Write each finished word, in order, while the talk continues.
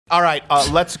All right,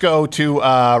 let's go to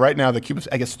right now the cube of,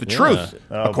 I guess, the truth,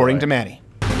 according to Manny.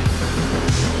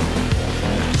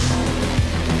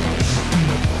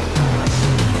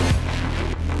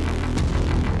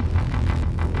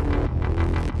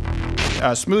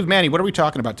 Smooth Manny, what are we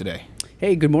talking about today?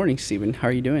 Hey, good morning, Steven. How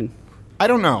are you doing? I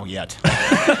don't know yet.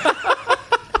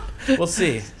 We'll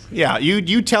see. Yeah,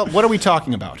 you tell. What are we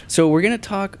talking about? So we're going to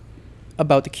talk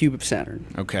about the cube of Saturn.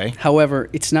 Okay. However,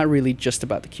 it's not really just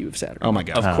about the cube of Saturn. Oh my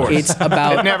God. Of course. It's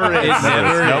about It never is. It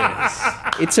never is.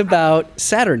 it's about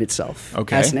Saturn itself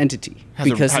as an entity.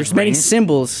 Because there's many rings?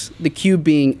 symbols, the cube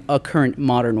being a current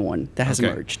modern one that has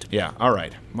emerged. Yeah, all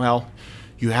right. Well,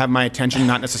 you have my attention,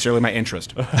 not necessarily my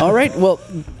interest. All right, well,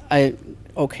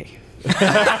 okay.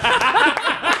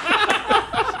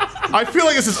 I feel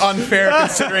like this is unfair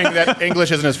considering that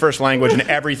English isn't his first language and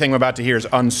everything I'm about to hear is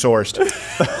unsourced.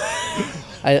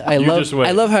 I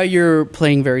love how you're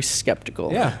playing very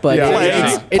skeptical. Yeah. But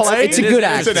Yeah. it's a good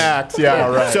act. It's an act, yeah,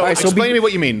 right. So, All right, so explain to me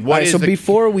what you mean. All right, so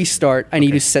before we start, I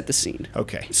need to set the scene.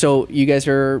 Okay. So you guys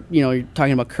are, you're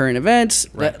talking about current events.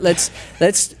 Right. Let's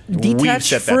detach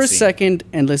set that for a scene. second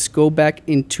and let's go back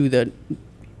into the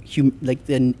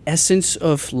essence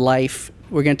of life.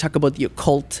 We're going to talk about the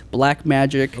occult, black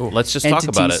magic. Let's just talk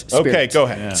about it. Okay, go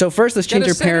ahead. Yeah. So first, let's change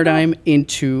our paradigm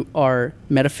into our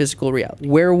metaphysical reality.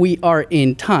 Where we are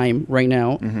in time right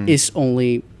now is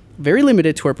only very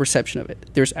limited to our perception of it.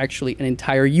 There's actually an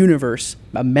entire universe,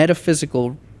 a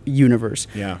metaphysical universe.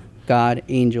 Yeah. God,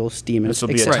 angels, demons. This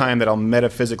will be a time that I'll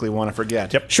metaphysically want to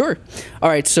forget. Yep. Sure. All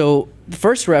right. So the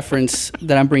first reference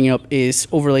that I'm bringing up is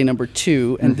overlay number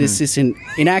 2, and this is in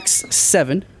Acts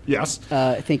 7. Yes.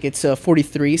 I think it's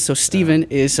 43. So Stephen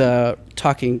is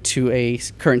talking to a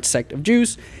current sect of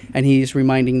Jews, and he's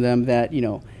reminding them that,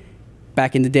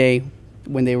 back in the day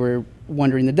when they were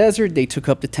wandering the desert, they took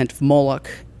up the tent of Moloch,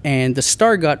 and the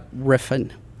star god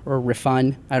Rifan, or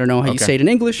Rifan. I don't know how you say it in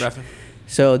English. Rifan.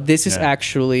 So this is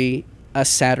actually a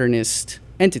Saturnist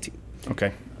entity.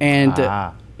 Okay. And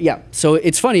so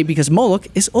it's funny because Moloch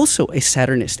is also a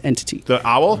Saturnist entity. The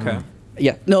owl? Okay.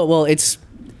 Yeah. No, well,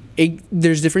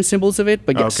 there's different symbols of it,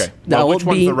 but yes. Okay. The Well, owl which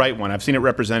one's being- the right one? I've seen it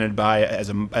represented by as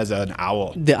an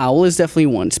owl. The owl is definitely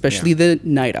one, especially the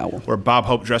night owl. Or Bob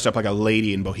Hope dressed up like a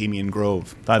lady in Bohemian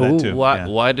Grove. That too.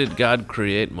 Why did God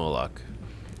create Moloch?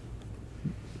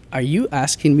 Are you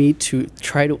asking me to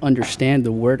try to understand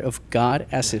the word of God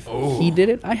as if he did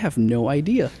it? I have no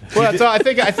idea. Well, I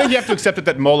think you have to accept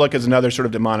that Moloch is another sort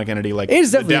of demonic entity. Like it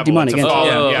is definitely the a demonic devil.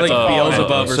 entity. Like it's a fallen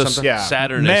Beelzebub entity. or something. Yeah.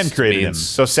 Saturn Man created him.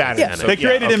 So Saturn. Yeah. So, They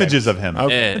created okay. images of him.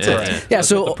 Okay. Yeah,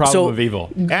 so The problem of evil.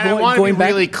 And I want to be going back-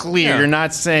 really clear. You're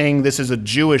not saying this is a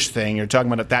Jewish thing. You're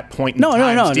talking about at that point in No,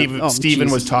 time. no. Stephen Oh, was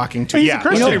Jesus. talking to. He's a Yeah, we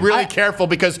Christian. should be really careful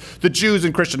because the Jews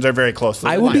and Christians are very close.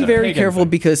 I would be very careful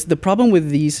because the problem with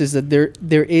these is that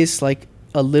there is like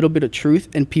a little bit of truth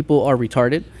and people are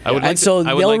retarded. I would like so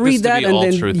I would they'll like this read to that be and all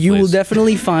then truth, you will please.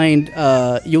 definitely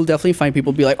find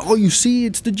people be like, oh, you see,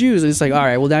 it's the Jews. And it's like, all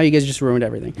right, well, now you guys just ruined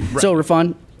everything. Right. So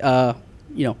Rafan,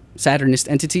 Saturnist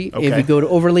entity. Okay. If you go to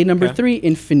overlay number 3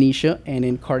 in Phoenicia and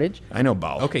in Carthage. I know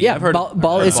Baal. Okay, Yeah, I've heard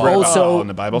Baal is Baal also in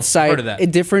the Bible. Heard of that. a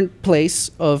different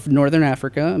place of northern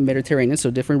Africa, Mediterranean,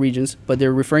 so different regions, but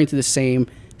they're referring to the same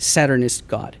Saturnist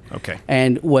god. Okay.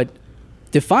 And what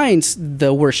defines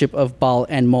the worship of Baal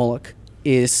and Moloch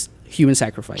is human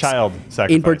sacrifice. Child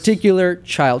sacrifice. In particular,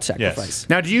 child sacrifice.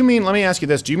 Now, do you mean? Let me ask you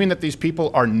this: do you mean that these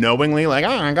people are knowingly like,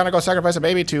 I'm gonna go sacrifice a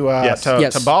baby to Yes.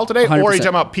 to Baal today, 100%. or are you talking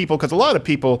about people? Because a lot of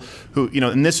people who,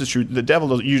 and this is true, the devil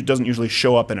doesn't usually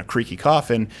show up in a creaky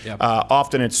coffin. Yep.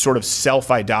 Often it's sort of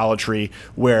self-idolatry,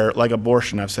 where like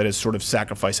abortion, I've said, is sort of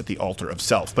sacrifice at the altar of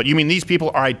self. But you mean these people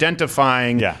are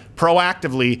identifying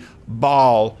proactively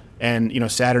Baal and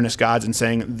Saturnist gods and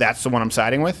saying that's the one I'm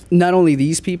siding with? Not only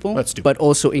these people, That's stupid. but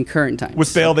also in current times.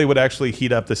 With Baal, they would actually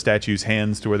heat up the statue's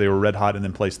hands to where they were red hot and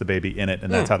then place the baby in it,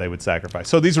 and that's how they would sacrifice.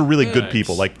 So these are really good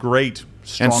people, like great,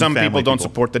 strong And some family people don't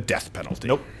support the death penalty.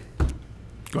 Nope.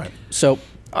 Go ahead. So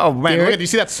Oh man, look at, do you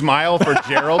see that smile for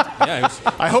Gerald? Yeah,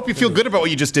 I hope you feel good about what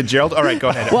you just did, Gerald. All right, go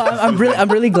ahead. well, I'm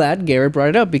really glad Garrett brought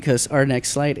it up because our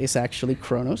next slide is actually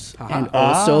Kronos and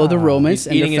also the Romans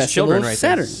and eating the his festival children of right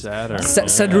Saturn. there.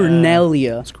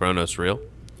 Saturnalia. Is Kronos real?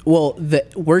 Well, the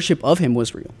worship of him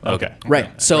was real. Okay. Right.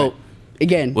 So,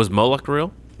 again, Was Moloch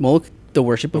real? Moloch, the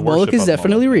worship of worship Moloch is of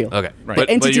definitely real. Okay. The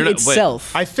entity you're not-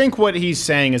 itself. I think what he's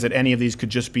saying is that any of these could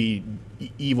just be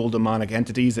evil demonic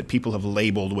entities that people have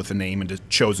labeled with a name and just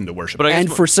chosen to worship. But I guess,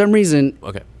 And for some reason,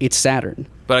 Okay. it's Saturn.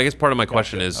 but I guess part of my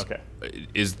question is, Okay.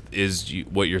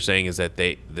 what you're saying is that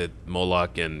that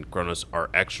Moloch and Kronos are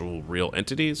actual real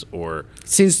entities, or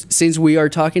Since we are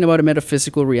talking about a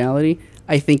metaphysical reality,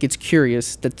 I think it's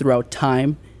curious that throughout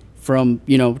time, from,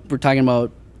 you know, we're talking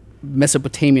about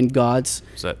Mesopotamian gods,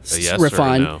 Is that a yes or a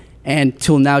Refan, no? and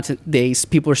till nowadays,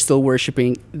 people are still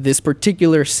worshiping this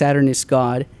particular Saturnist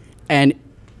god, and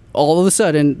all of a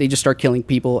sudden, they just start killing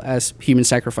people as human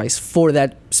sacrifice for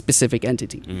that specific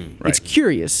entity. It's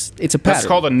curious. It's a pattern. That's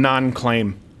called a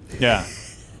non-claim. Yeah.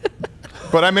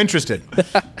 But I'm interested.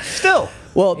 Still.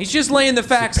 Well, He's just laying the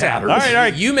facts out. All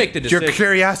right. You make the Your decision.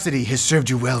 curiosity has served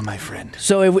you well, my friend.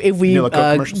 so if we Vanilla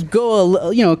Coke commercials.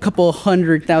 go a couple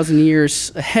 100,000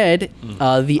 years ahead,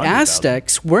 the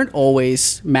Aztecs weren't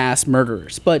always mass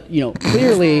murderers, but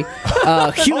clearly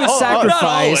human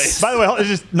sacrifice. By the way, it's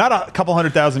just not a couple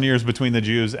 100,000 years between the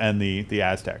Jews and the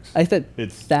Aztecs. I said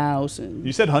It's- thousands.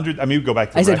 You said 100. I mean, we go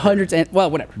back to. I the said record, hundreds and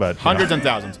whatever. but Hundreds and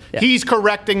thousands. He's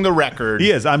correcting the record.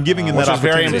 He is. I'm giving him that Which is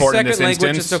very opportunity. important in this Second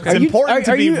language, instance. it's okay. It's Are you- important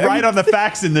to are be you- are right you- on the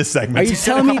facts in this segment. Are you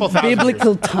telling me couple thousand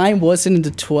biblical time wasn't in the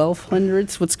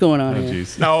 1200s? What's going on here?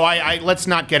 Jeez. No, let's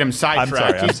not get him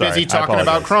sidetracked. I'm He's busy sorry. I talking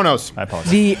about apologize. Kronos. I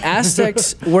apologize. The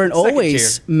Aztecs weren't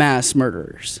always mass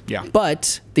murderers. Yeah.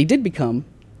 But they did become,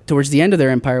 towards the end of their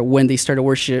empire, when they started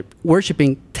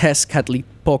worshiping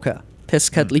Tezcatlipoca.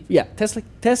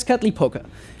 Tezcatlipoca.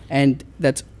 And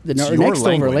that's the It's your next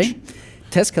language. overlay.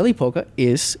 Tezcatlipoca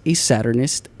is a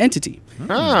Saturnist entity.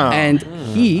 Ah. And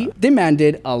he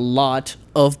demanded a lot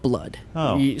of blood.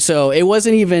 Oh. So it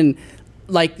wasn't even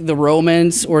like the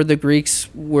Romans or the Greeks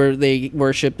where they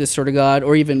worship this sort of god,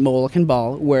 or even Moloch and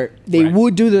Baal, where they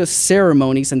would do the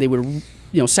ceremonies and they would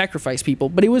sacrifice people,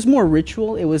 but it was more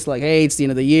ritual. It was like, hey, it's the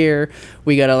end of the year,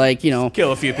 we gotta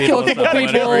Kill a few people.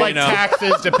 Like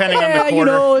taxes, depending on the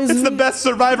quarter. It's the best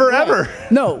survivor ever.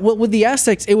 No, well, with the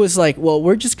Aztecs, it was like, well,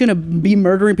 we're just gonna be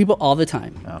murdering people all the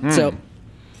time. So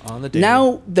On the day.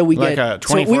 now that we Like get, a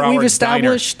so 24-hour we've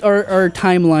established our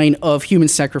timeline of human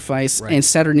sacrifice Right. and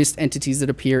Saturnist entities that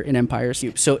appear in Empire's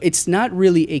cube. So it's not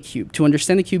really a cube. To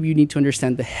understand the cube, you need to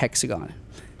understand the hexagon.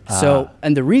 So,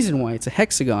 and the reason why it's a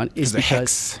hexagon is the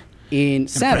because hex. in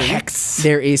Saturn, hex.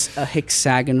 there is a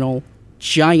hexagonal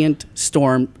giant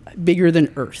storm bigger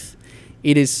than Earth.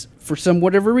 It is, for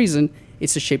whatever reason,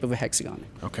 it's the shape of a hexagon.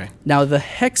 Okay. Now, the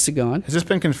hexagon, Has this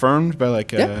been confirmed by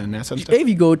NASA and stuff? if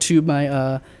you go to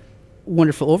my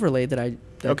wonderful overlay that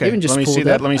Okay, even just let me pulled see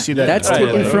that. up, Let me see that. That's Right,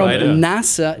 taken from right, yeah.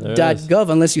 NASA.gov,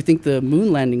 unless you think the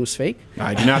moon landing was fake.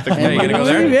 I do not think. Hey, you gonna go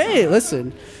there? Hey,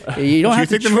 listen, you don't Do you have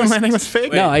think to the moon trust- landing was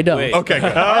fake? No, I don't. wait. Okay.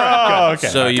 Good. Oh, okay.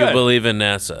 So you believe in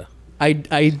NASA?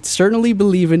 I certainly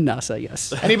believe in NASA.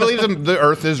 Yes. And he believes the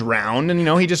Earth is round, and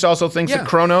he just also thinks that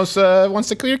Kronos wants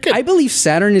to clear kid. I believe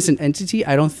Saturn is an entity.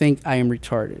 I don't think I am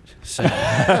retarded. So Well,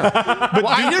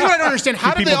 here's what I don't understand: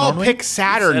 how did they people all normally? pick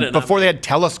Saturn before they had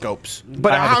telescopes?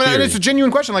 But I have a theory. it's a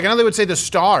genuine question. Like I know they would say the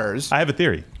stars. I have a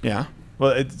theory. Yeah.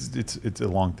 Well, it's a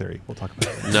long theory. We'll talk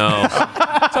about it. No.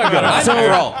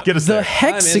 Get us the there.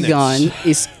 hexagon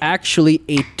is actually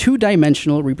a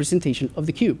two-dimensional representation of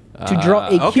the cube. To draw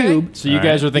a okay. cube, So you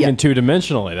guys are thinking Yeah.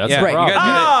 two-dimensionally. That's Yeah, the you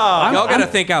problem. y'all gotta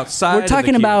think outside. we're of the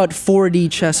talking cube. about 4D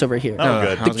chess over here. Oh,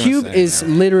 good. I The was gonna cube say, is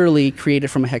literally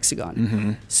created from a hexagon.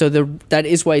 Mm-hmm. So that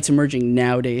is why it's emerging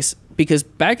nowadays. Because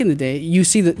back in the day, you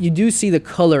do see the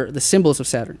color, the symbols of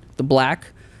Saturn, the black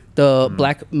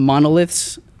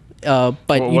monoliths, but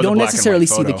What you was a don't black and necessarily white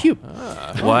see the photo? cube.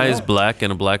 Why is black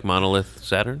and a black monolith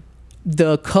Saturn?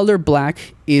 The color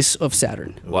black is of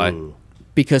Saturn Why?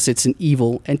 because it's an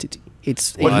evil entity.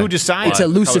 It's But a, who decides? It's a the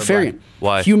color Luciferian. black?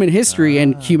 Why? Human history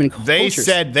and human They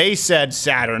cultures. said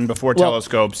Saturn before Well-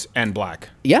 telescopes and black.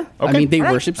 Yeah, I Okay, mean they all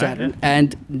right, worship all right, Saturn,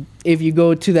 and if you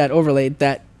go to that overlay,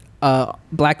 that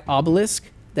black obelisk,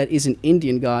 that is an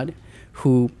Indian god,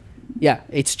 who,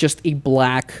 it's just a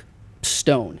black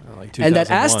stone, like and that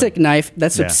 2001. Aztec knife,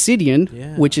 that's Yeah. obsidian,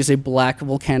 Yeah. which is a black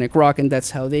volcanic rock, and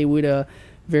that's how they would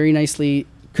very nicely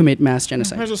commit mass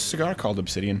genocide. There's a cigar called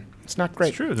Obsidian. It's not great.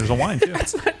 It's true. There's a wine too.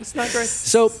 It's not great.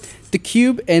 So the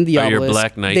cube and the Are your obelisk,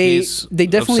 black they Nikes of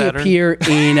definitely Saturn? appear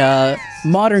in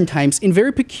modern times in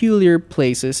very peculiar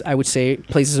places. I would say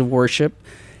places of worship.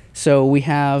 So we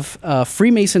have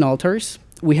Freemason altars.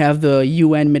 We have the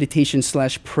UN meditation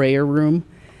 / prayer room,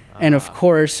 and of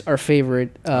course our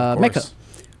favorite Mecca,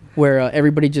 where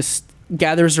everybody just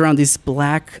gathers around these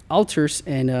black altars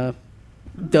and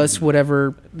does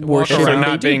whatever worship So they're they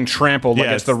not do. being trampled Yeah,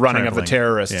 like it's the it's running of the trampling.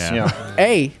 terrorists. Yeah. Yeah.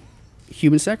 A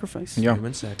human sacrifice. Yeah.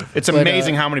 Human sacrifice. It's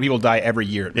amazing how many people die every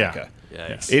year at Yeah. Mecca.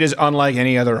 Yikes. It is unlike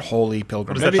any other holy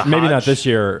pilgrimage. that the Maybe not Hajj? this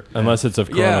year, unless it's of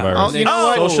Yeah. coronavirus. Oh, you know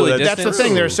what? Socially That's the distanced.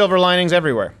 thing. There are silver linings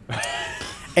everywhere.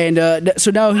 And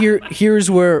so now here's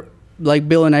where like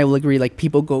Bill and I will agree, like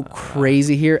people go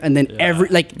crazy here, and then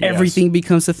everything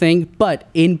becomes a thing. But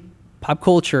in pop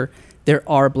culture, there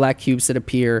are black cubes that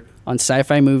appear on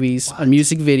sci-fi movies, on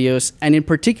music videos, and in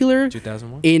particular,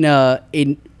 2001?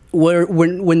 in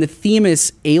when the theme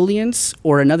is aliens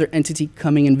or another entity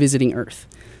coming and visiting Earth.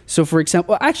 So, for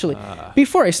example, actually,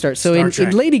 before I start, so in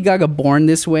Lady Gaga "Born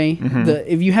This Way,"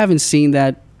 if you haven't seen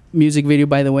that music video,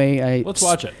 by the way, Let's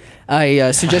watch it.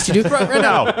 I suggest you do. right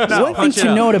now. One thing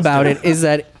to note about it is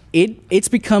that it's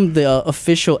become the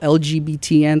official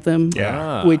LGBT anthem,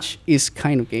 which is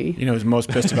kind of gay. You know who's most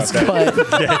pissed about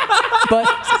that? But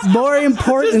more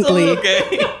importantly,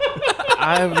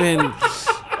 I've been.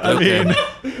 I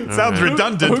mean, sounds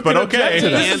redundant, but okay.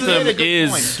 The anthem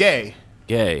is gay.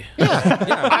 gay.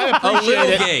 I A appreciate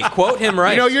little it. gay. Quote him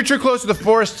right. You know, you're too close to the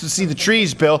forest to see the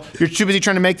trees, Bill. You're too busy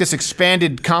trying to make this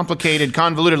expanded, complicated,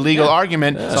 convoluted legal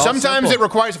argument. Sometimes it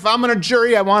requires, if I'm on a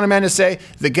jury, I want a man to say,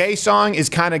 the gay song is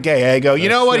kind of gay. I go, you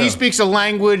know what? He speaks a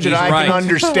language that I can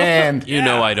understand. You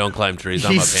know I don't climb trees.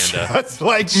 I'm He's a panda. just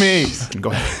like me.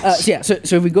 Go ahead.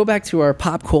 So if we go back to our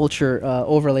pop culture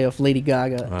overlay of Lady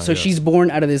Gaga, so she's born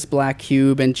out of this black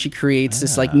cube, and she creates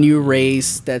this like new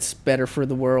race that's better for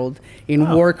the world. In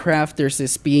Warcraft, there's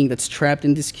this being that's trapped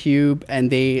in this cube,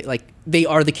 and they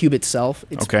are the cube itself.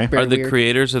 It's Okay. very Are the weird.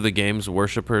 creators of the games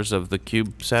worshippers of the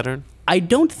cube Saturn? I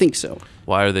don't think so.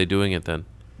 Why are they doing it then?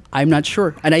 I'm not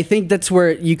sure, and I think that's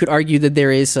where you could argue that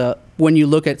there is when you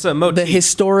look at a motif. the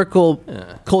historical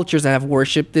cultures that have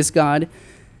worshipped this god,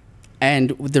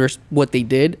 and there's what they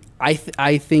did. I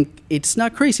think it's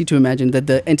not crazy to imagine that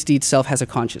the entity itself has a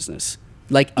consciousness.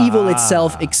 Like evil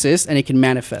itself exists and it can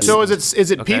manifest. So is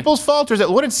it people's fault, or is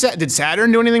it did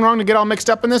Saturn do anything wrong to get all mixed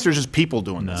up in this, or is it just people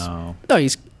doing this? No,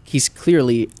 he's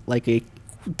clearly like a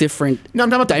different No, I'm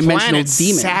talking about the dimensional planet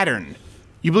demon. Saturn.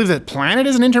 You believe the planet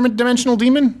is an interdimensional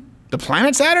demon? The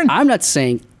planet Saturn? I'm not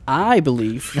saying I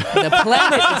believe the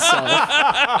planet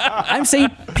itself. I'm saying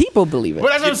people believe it. But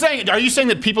that's what I'm saying. Are you saying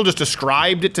that people just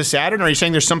ascribed it to Saturn, or are you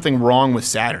saying there's something wrong with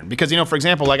Saturn? Because, for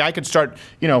example, like I could start,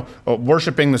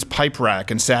 worshiping this pipe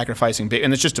rack and sacrificing,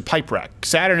 and it's just a pipe rack.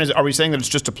 Saturn are we saying that it's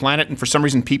just a planet, and for some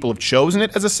reason people have chosen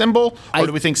it as a symbol? Or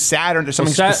do we think Saturn is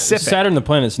something specific? Saturn, the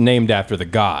planet, is named after the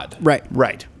god. Right.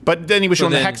 Right. But then he was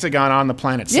showing the then- hexagon on the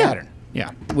planet Saturn.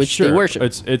 Yeah. Which they worship.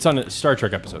 It's on a Star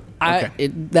Trek episode.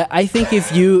 I think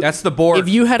if you That's the board. if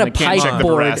you had a I can't check pipe the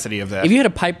board, veracity of that. if you had a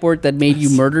pipe board that made you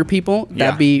murder people,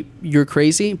 that'd be you're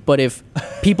crazy. But if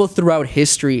people throughout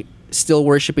history still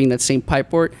worshiping that same pipe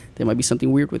board, there might be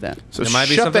something weird with that. So There might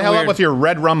be shut the something hell up weird. with your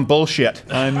red rum bullshit.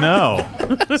 I know.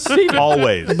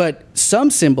 Always. But some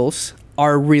symbols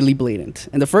are really blatant.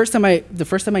 And the first time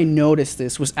I noticed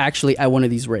this was actually at one of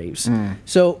these raves.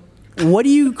 So what do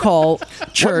you call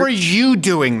church? What were you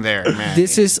doing there, man?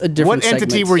 This is a different What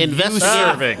entity segment. were you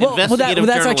serving? Well,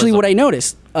 that's actually what I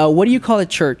noticed. What do you call a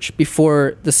church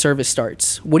before the service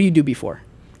starts? What do you do before?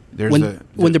 There's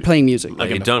When they're playing music. Like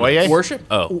in you the don't foyer? Worship?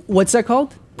 Oh, What's that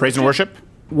called? praise and worship?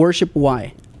 Worship.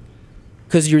 Why?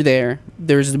 Because you're there.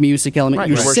 There's the music element. Right,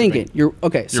 you're you're singing.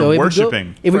 worshiping. So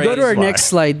worshiping. if we go to Praise. our Why? next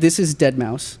slide, this is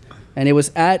Deadmau5, and it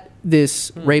was at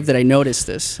this rave that I noticed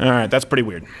this. All right, that's pretty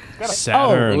weird.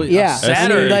 Saturn. Oh, yeah.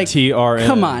 Saturn. I mean, like, SATRN.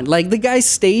 come on. Like, the guy's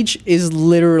stage is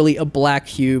literally a black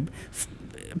cube.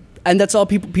 And that's all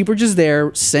people are just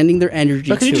there sending their energy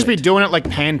But could you to just it. be doing it like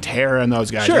Pantera and those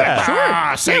guys? Sure. Like, Sure.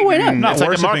 ah, Satan. why not? Not It's like a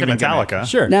worshiping marketing gimmick. Metallica.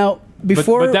 Sure. Now,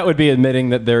 before... But that would be admitting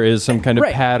that there is some kind of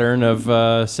Right. pattern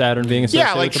of Saturn being associated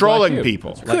Yeah, like with the black trolling cube.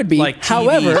 people. could be. Like TVs,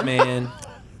 However, man.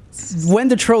 when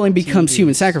the trolling becomes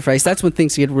human sacrifice, that's when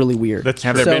things get really weird. That's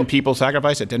Have true. there So- been people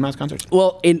sacrificed at Deadmau5 concerts?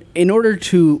 Well, in order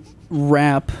to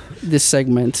wrap this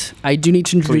segment, I do need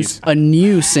to introduce Please. a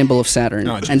new symbol of Saturn,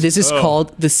 Oh, Jesus. and this is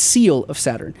called the seal of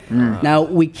Saturn. Now,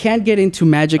 we can't get into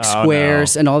magic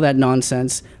squares and all that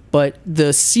nonsense, but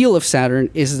the seal of Saturn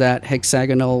is that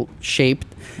hexagonal shape.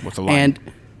 With a line. And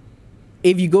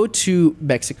if you go to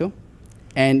Mexico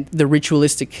and the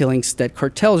ritualistic killings that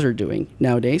cartels are doing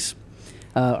nowadays,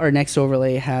 our next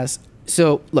overlay has...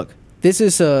 So, look, this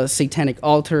is satanic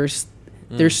altars.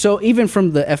 There's even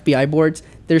from the FBI boards,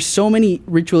 there's so many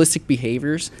ritualistic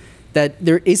behaviors that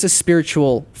there is a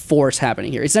spiritual force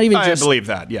happening here. It's not even I just believe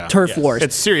that, yeah. turf Yes. wars.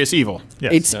 It's serious evil.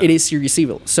 Yes. It is serious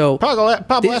evil. So Pablo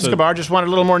Escobar just wanted a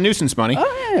little more nuisance money.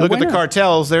 Oh, yeah, Look why at the not?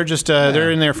 cartels. They're just they're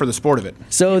in there for the sport of it.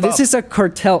 So this is a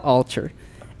cartel altar,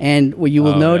 and what you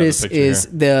will Oh, yeah, the notice picture is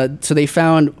so they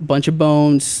found a bunch of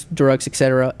bones, drugs,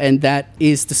 etc., and that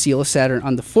is the seal of Saturn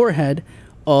on the forehead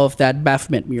of that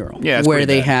Baphomet mural, Yeah, it's where pretty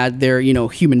they bad. had their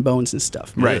human bones and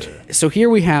stuff. Right. So here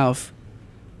we have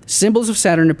symbols of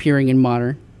Saturn appearing in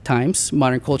modern times,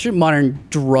 modern culture, modern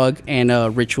drug and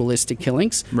ritualistic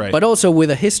killings, Right. but also with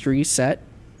a history set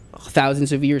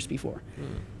thousands of years before.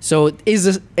 So is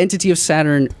the entity of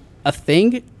Saturn a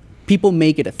thing? People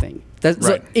make it a thing. That's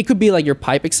Right. it could be like your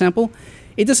pipe example.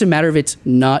 It doesn't matter if it's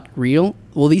not real.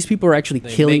 Well, these people are actually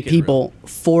killing make it people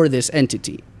for this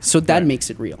entity. So that makes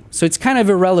it real. So it's kind of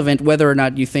irrelevant whether or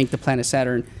not you think the planet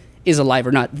Saturn is alive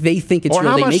or not. They think it's Or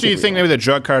real. how They much make do you it think real. maybe the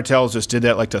drug cartels just did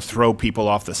that like to throw people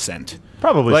off the scent?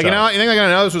 Probably Like, so. you think they're going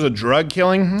to know this was a drug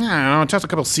killing? I don't know. Toss a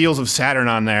couple seals of Saturn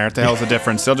on there. What the hell's the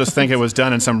difference? They'll just think it was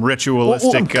done in some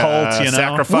ritualistic cult, you know?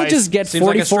 sacrifice. We'll just get Seems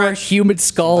like a 44 stretch. human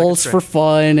skulls for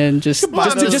fun and just Well,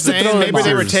 I'm to just throw saying, them maybe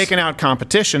they were bombs. taking out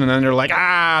competition, and then they're like,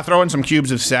 throw in some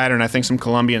cubes of Saturn. I think some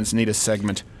Colombians need a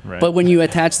segment. Right. But when you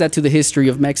attach that to the history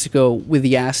of Mexico with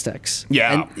the Aztecs,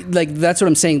 Yeah. and like that's what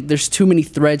I'm saying. There's too many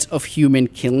threads of human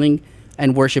killing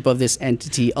and worship of this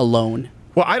entity alone.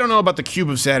 Well, I don't know about the cube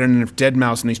of Saturn and if Dead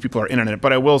Mouse and these people are in on it,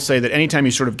 but I will say that anytime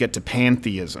you sort of get to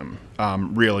pantheism,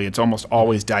 really, it's almost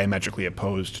always diametrically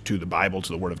opposed to the Bible, to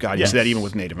the Word of God. You see that even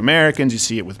with Native Americans, you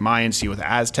see it with Mayans, you see it with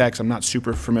Aztecs. I'm not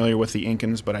super familiar with the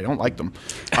Incans, but I don't like them.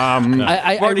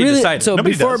 I already really decided. so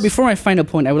Nobody does. before my final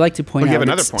point, I would like to point you out have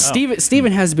another that point.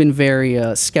 Steven has been very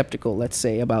skeptical, let's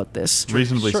say, about this.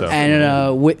 Reasonably so.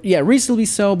 And reasonably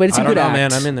so, but it's a I don't good know, act.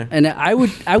 man. I'm in there. And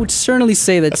I would certainly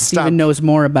say that Stop. Steven knows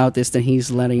more about this than he's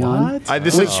letting on.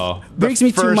 This is Brings the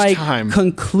me to first my time.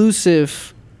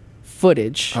 conclusive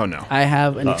footage. Oh, no. I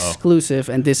have an exclusive,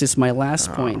 and this is my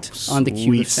last point on the cube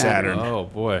sweet of Saturn. Saturn. Oh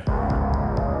boy.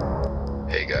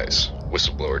 Hey guys,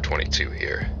 Whistleblower22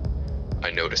 here.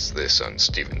 I noticed this on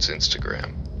Steven's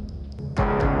Instagram.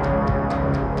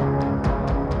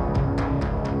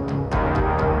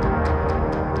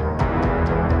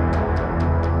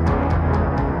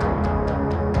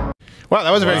 Wow,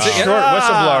 that was a very short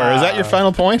whistleblower. Is that your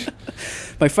final point?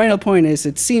 My final point is,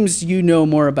 it seems you know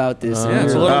more about this. than Yeah,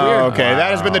 it's a we're- little weird. Okay,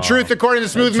 that has been the truth according to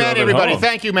Smooth That drove Manny, it everybody. home.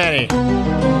 Thank you, Manny.